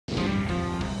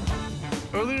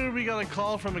Earlier, we got a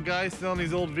call from a guy selling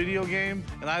these old video games,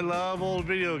 and I love old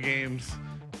video games.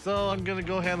 So I'm gonna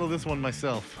go handle this one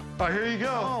myself. Oh, here you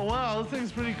go. Oh, wow, this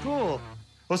thing's pretty cool.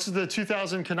 This is the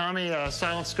 2000 Konami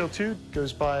Silent Scope 2.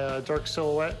 Goes by Dark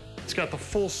Silhouette. It's got the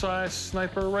full-size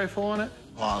sniper rifle on it.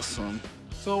 Awesome.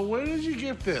 So where did you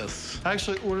get this? I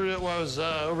actually ordered it while I was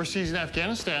overseas in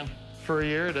Afghanistan for a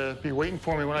year to be waiting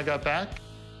for me when I got back.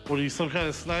 What, are you some kind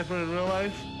of sniper in real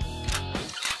life?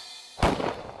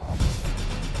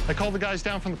 I called the guys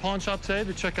down from the pawn shop today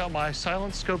to check out my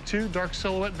Silent Scope 2 Dark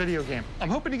Silhouette video game. I'm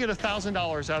hoping to get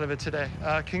 $1,000 out of it today.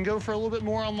 Can go for a little bit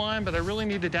more online, but I really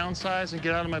need to downsize and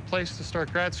get out of my place to start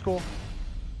grad school.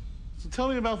 So tell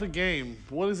me about the game.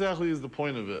 What exactly is the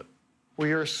point of it? Well,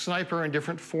 you're a sniper in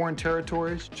different foreign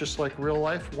territories, just like real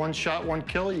life. One shot, one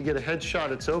kill. You get a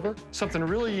headshot, it's over. Something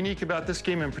really unique about this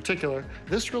game in particular,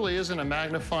 this really isn't a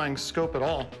magnifying scope at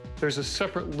all. There's a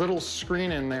separate little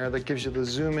screen in there that gives you the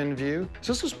zoom-in view.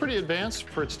 So this was pretty advanced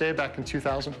for its day back in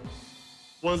 2000.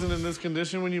 Wasn't in this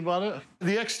condition when you bought it?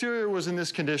 The exterior was in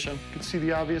this condition. You could see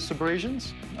the obvious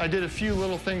abrasions. I did a few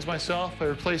little things myself. I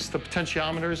replaced the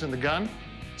potentiometers in the gun,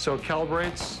 so it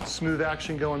calibrates, smooth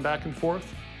action going back and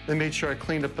forth. Then made sure I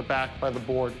cleaned up the back by the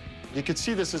board. You could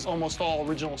see this is almost all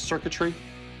original circuitry.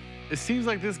 It seems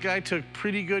like this guy took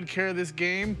pretty good care of this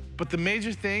game, but the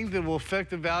major thing that will affect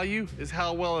the value is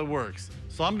how well it works.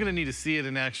 So I'm gonna need to see it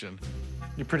in action.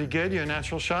 You pretty good? You a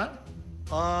natural shot?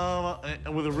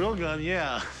 With a real gun,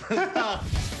 yeah.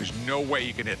 There's no way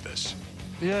you can hit this.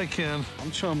 Yeah, I can. I'm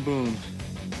Chum Boone.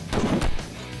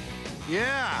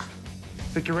 Yeah!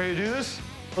 Think you're ready to do this?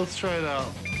 Let's try it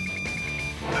out.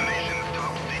 The nation's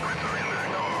top secrets are in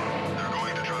that car. They're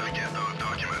going to try to get those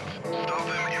documents. Stop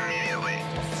them immediately.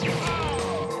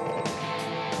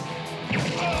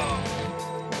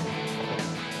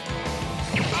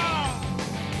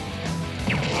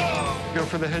 Go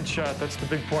for the headshot. That's the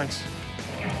big points.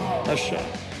 Nice shot.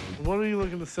 What are you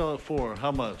looking to sell it for?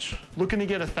 How much? Looking to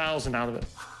get 1,000 out of it.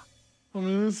 I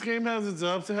mean, this game has its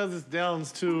ups, it has its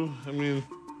downs, too. I mean,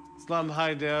 it's not in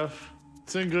high def.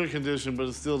 It's in good condition, but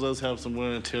it still does have some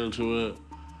wear and tear to it.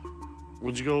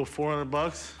 Would you go 400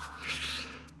 bucks?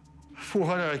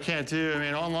 400 I can't do. I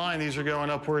mean, online, these are going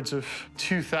upwards of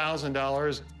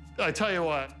 $2,000. I tell you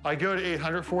what, I go to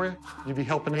 800 for you. You'd be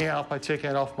helping me out by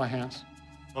taking it off my hands.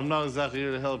 I'm not exactly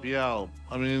here to help you out.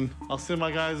 I mean, I'll send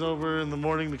my guys over in the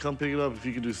morning to come pick it up if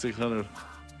you could do 600.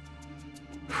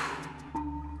 If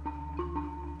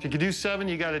you could do 7,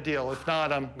 you got a deal. If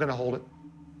not, I'm gonna hold it.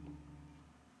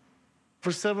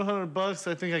 For 700 bucks,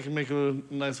 I think I can make a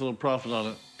nice little profit on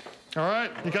it. All right,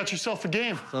 you got yourself a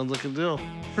game. Sounds like a deal.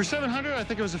 For 700, I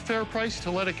think it was a fair price to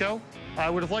let it go.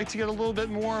 I would have liked to get a little bit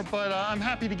more, but I'm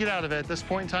happy to get out of it at this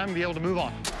point in time and be able to move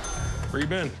on. Where you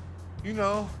been? You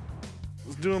know,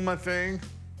 was doing my thing,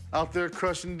 out there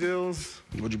crushing deals.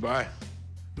 What'd you buy?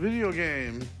 Video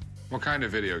game. What kind of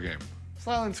video game?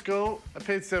 Silent Scope. I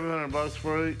paid 700 bucks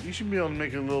for it. You should be able to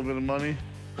make a little bit of money.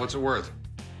 What's it worth?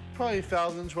 Probably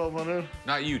 1,000, 1,200.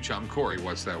 Not you, chum. Corey,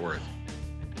 what's that worth?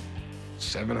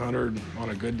 700 on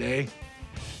a good day.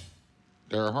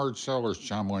 They're hard sellers,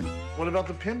 Chumlee. What about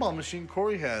the pinball machine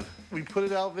Corey had? We put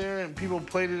it out there and people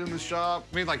played it in the shop.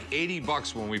 We made like 80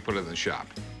 bucks when we put it in the shop.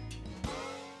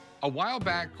 A while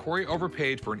back, Corey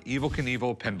overpaid for an Evel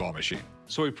Knievel pinball machine.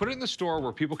 So we put it in the store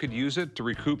where people could use it to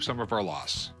recoup some of our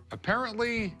loss.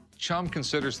 Apparently, Chum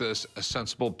considers this a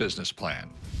sensible business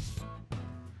plan.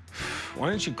 Why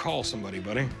didn't you call somebody,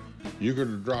 buddy? You could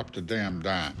have dropped a damn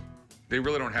dime. They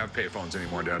really don't have payphones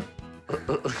anymore, Dad.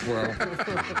 Well,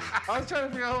 I was trying to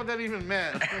figure out what that even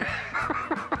meant.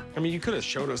 I mean, you could have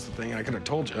showed us the thing. I could have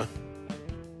told you.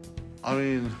 I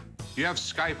mean... You have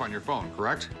Skype on your phone,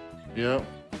 correct? Yep.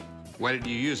 Why didn't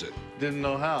you use it? Didn't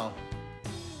know how.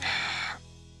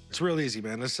 It's real easy,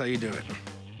 man. This is how you do it.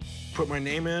 Put my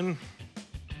name in.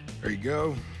 There you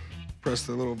go. Press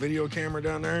the little video camera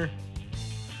down there.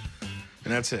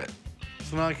 And that's it.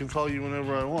 So now I can call you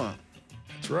whenever I want.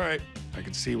 That's right. I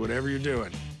can see whatever you're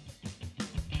doing.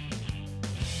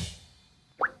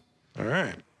 All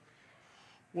right.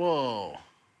 Whoa.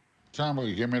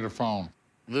 Chumlee, give me the phone.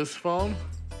 This phone?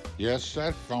 Yes,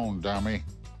 that phone, dummy.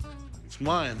 It's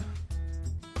mine.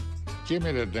 Give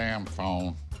me the damn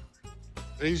phone.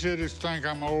 These idiots think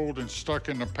I'm old and stuck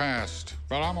in the past,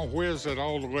 but I'm a whiz at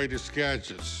all the latest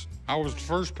gadgets. I was the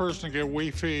first person to get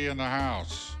Wi-Fi in the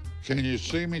house. Can you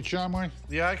see me, Chumlee?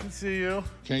 Yeah, I can see you.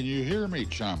 Can you hear me,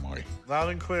 Chumlee? Loud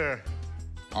and clear.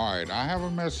 All right, I have a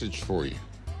message for you.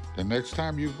 The next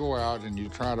time you go out and you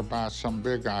try to buy some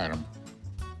big item,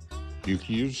 you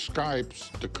can use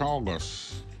Skype to call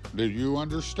us. Do you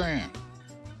understand?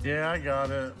 Yeah, I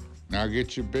got it. Now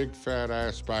get your big fat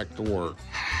ass back to work.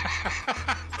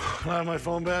 I have my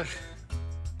phone back.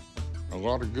 A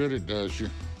lot of good it does you.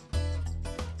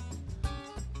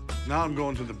 Now I'm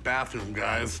going to the bathroom,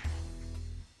 guys.